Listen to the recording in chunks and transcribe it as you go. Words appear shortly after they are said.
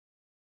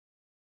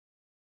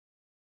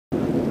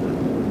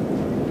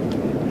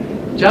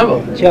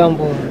Jambo.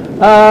 Jambo.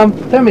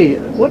 Tell me,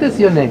 what is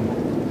your name?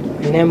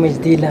 My name is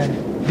Dylan.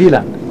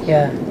 Dylan.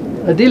 Yeah.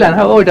 Dylan,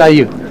 how old are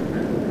you?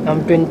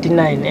 I'm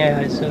 29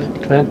 years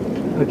old.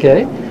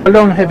 Okay. How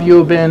long have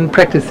you been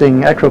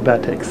practicing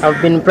acrobatics? I've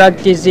been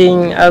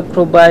practicing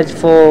acrobats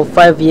for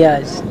 5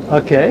 years.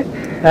 Okay.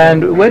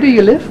 And where do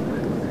you live?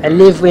 I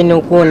live in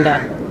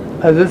Ukunda.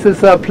 This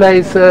is a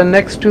place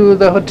next to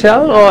the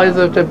hotel, or is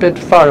it a bit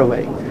far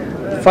away?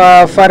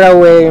 Far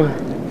away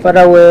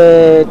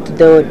to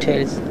the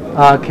hotels.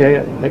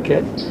 Okay.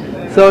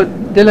 So,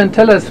 Dylan,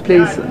 tell us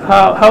please,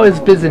 how is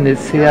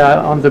business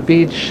here on the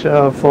beach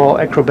for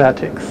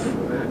acrobatics?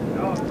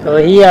 So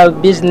here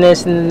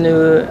business in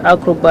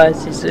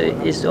acrobats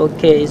is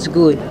okay, it's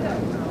good.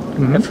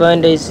 I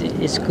find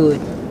it's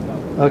good.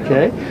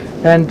 Okay.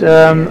 And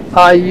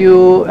are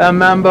you a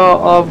member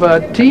of a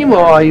team,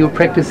 or are you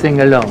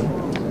practicing alone?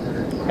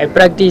 I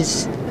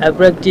practice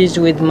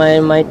with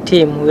my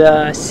team. We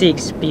are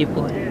 6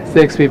 people.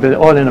 6 people,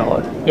 all in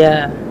all.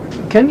 Yeah.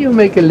 Can you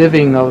make a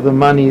living of the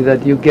money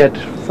that you get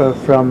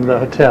from the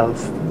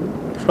hotels?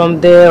 From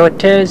the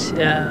hotels,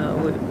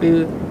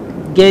 we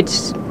get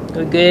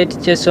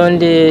just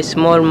only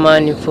small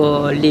money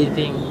for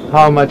living.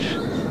 How much?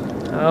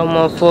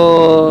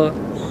 For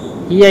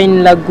here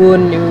in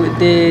Lagoon,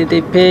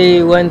 they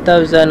pay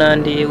 1,000,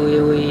 and we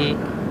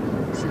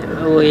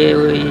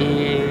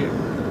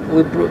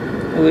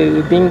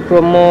being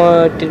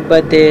promoted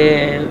by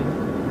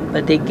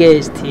the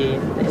guest.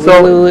 So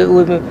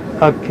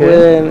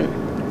okay.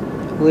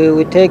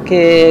 We take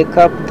a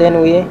cup, then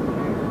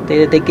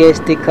the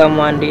guests they come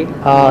and they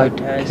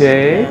promote us.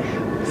 Okay. Yeah.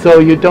 So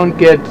you don't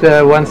get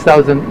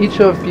 1,000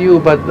 each of you,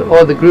 but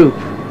all the group.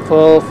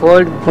 For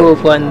all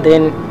group, and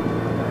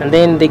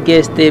then the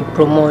guests they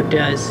promote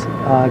us.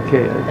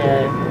 Okay.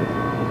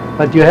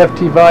 But you have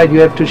to divide.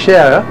 You have to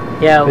share.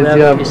 Yeah, we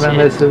have to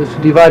share. It's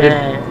divided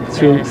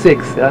through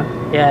 6. Yeah.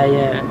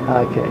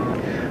 Yeah. Okay.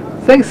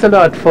 Thanks a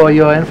lot for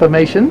your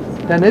information,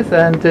 Dennis,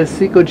 and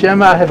Siku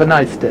Gemma. Have a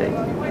nice day.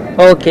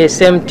 Okay,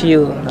 same to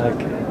you.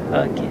 Okay.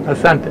 Okay.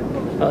 Asante.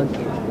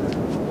 Okay.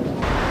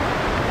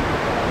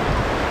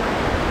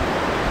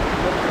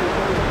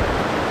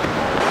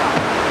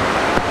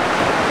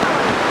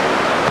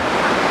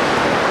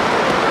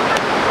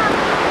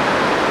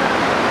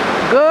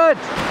 Good.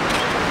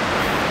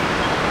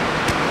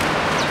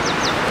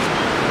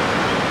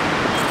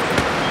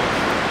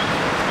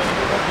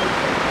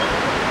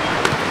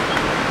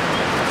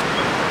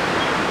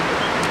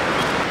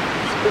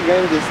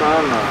 Siku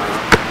sana.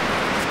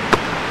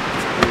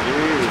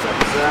 Vizuri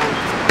kabisa.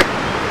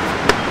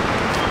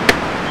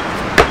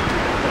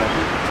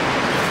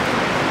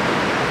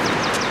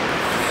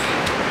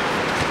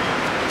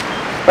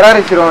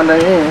 Prari chironda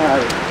hii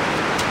hayo.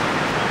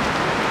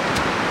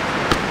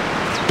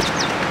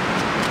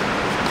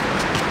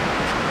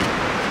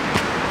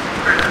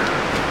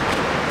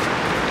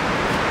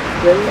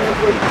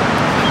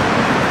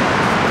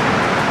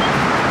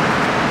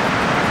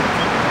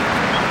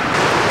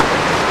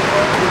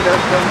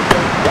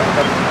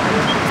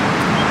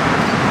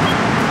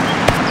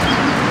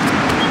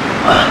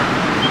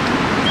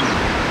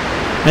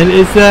 And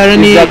is there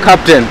any? He's the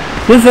captain.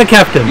 This is the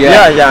captain.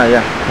 Yeah.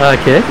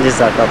 Okay. He's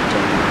the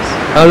captain.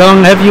 How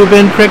long have you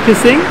been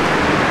practicing?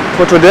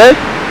 For today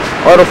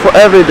or for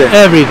every day?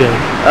 Every day.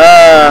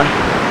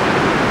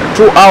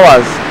 2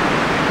 hours.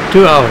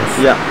 2 hours.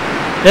 Yeah.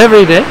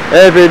 Every day.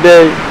 Every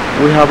day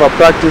we have a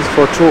practice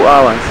for 2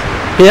 hours.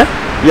 Here?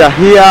 Yeah,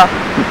 here.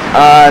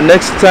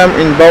 Next time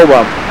in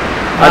Baobab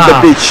at the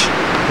beach.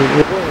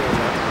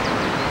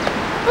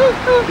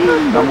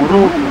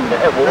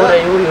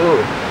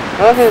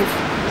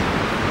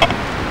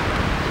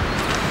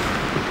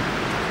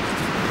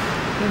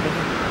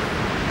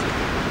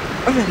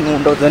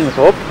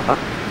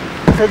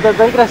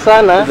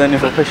 sana.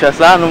 Zanifofesha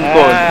sana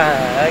mkono.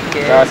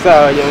 Okay.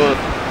 Sawa jamaa.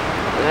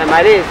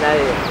 Namaliza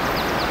hiyo.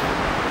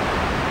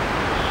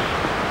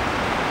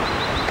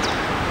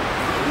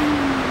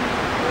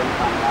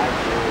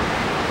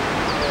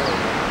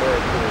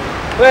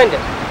 Twende.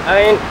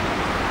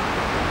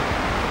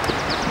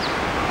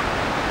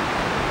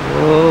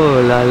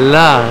 Oh la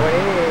la.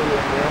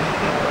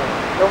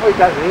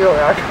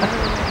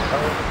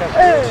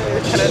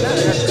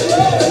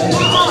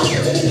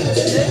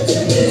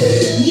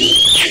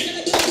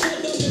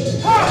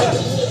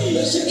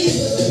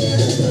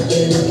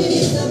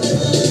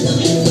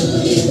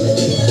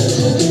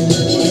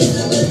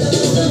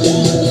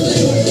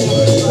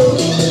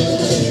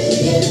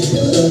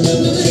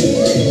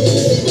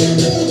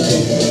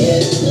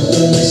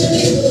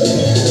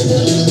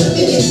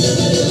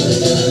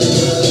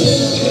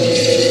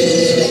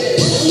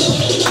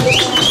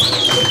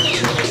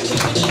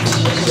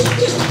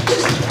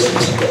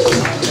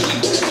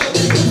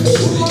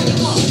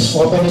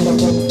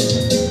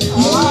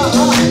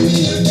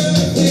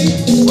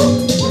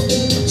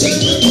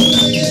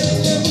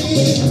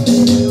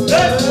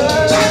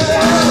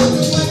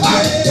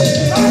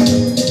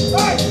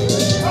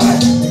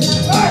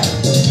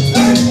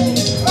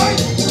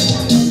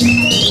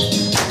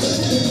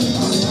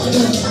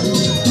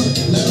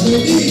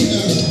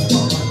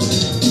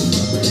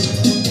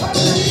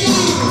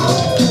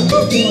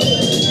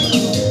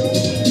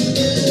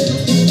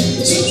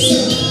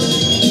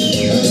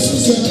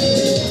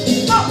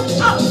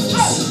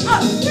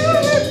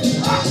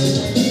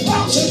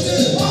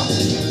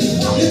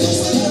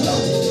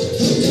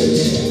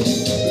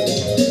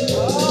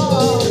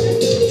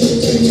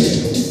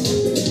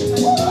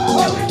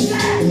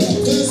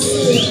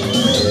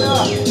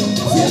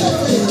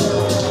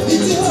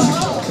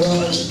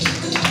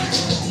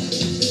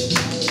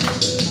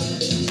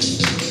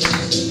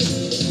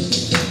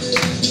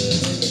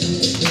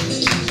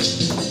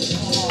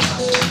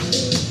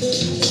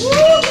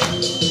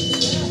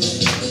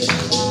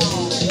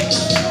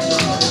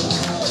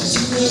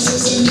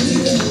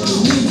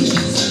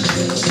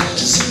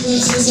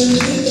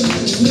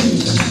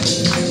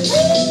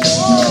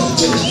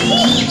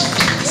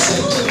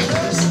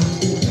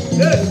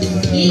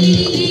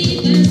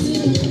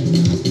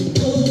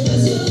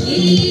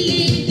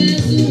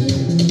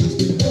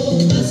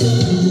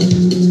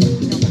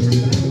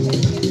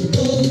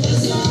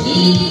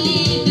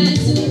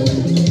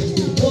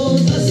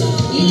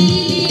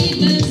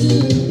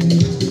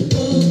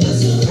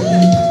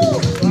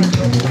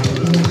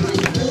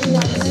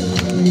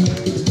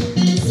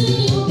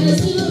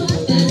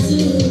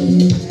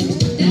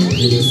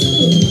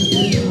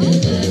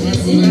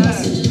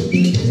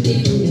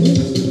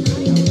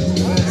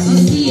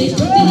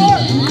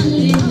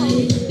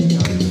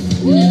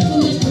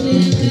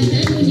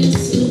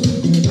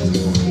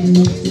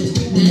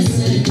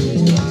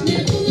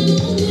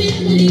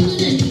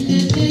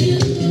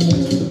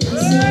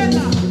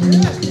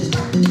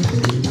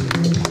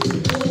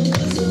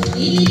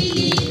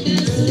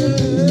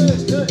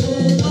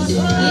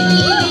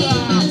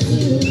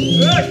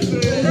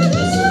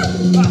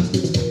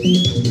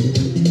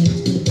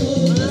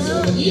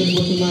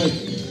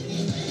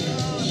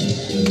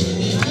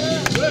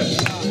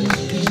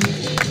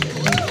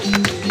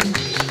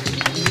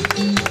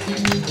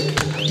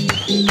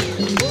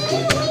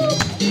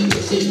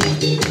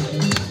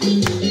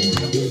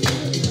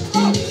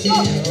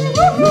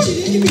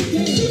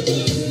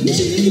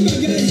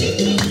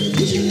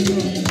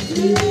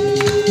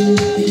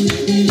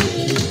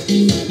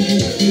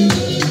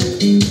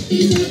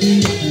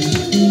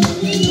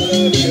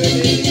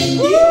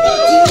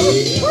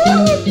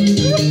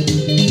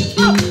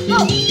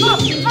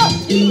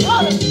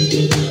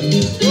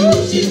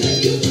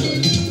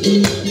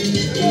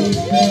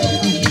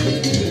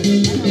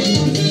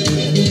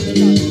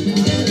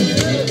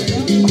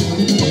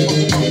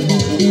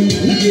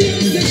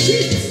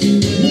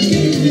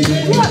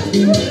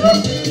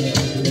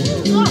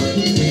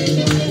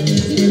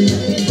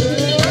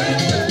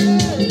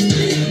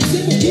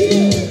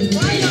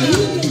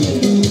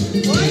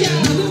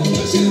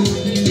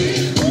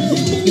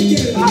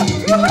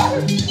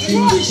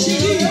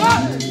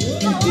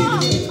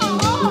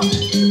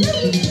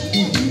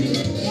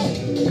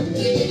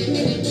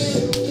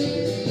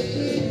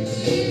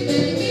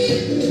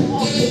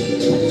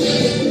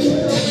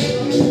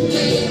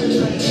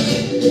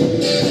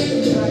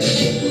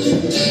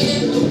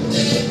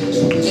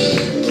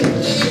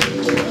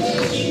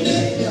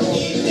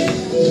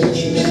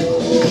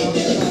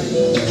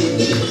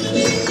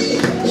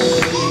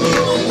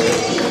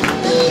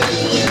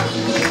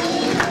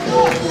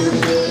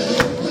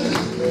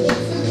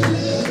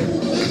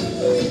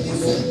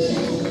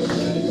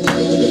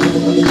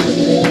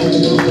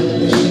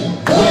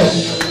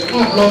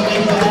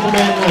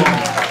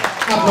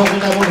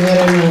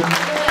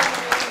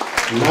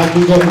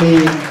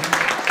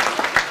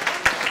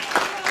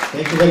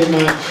 Thank you very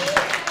much.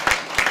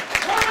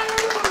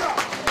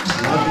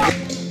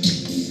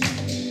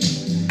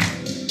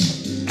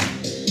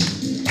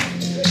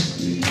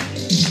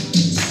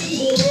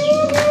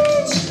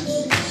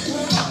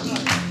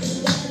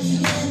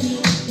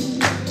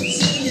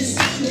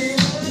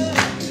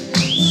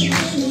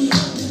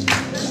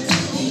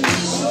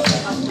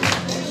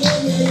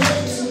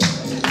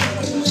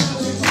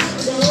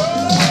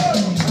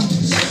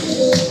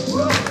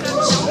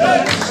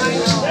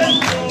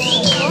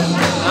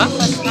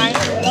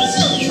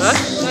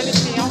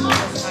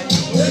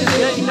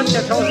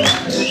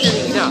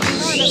 Ja,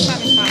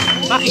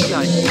 mach ich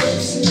gleich.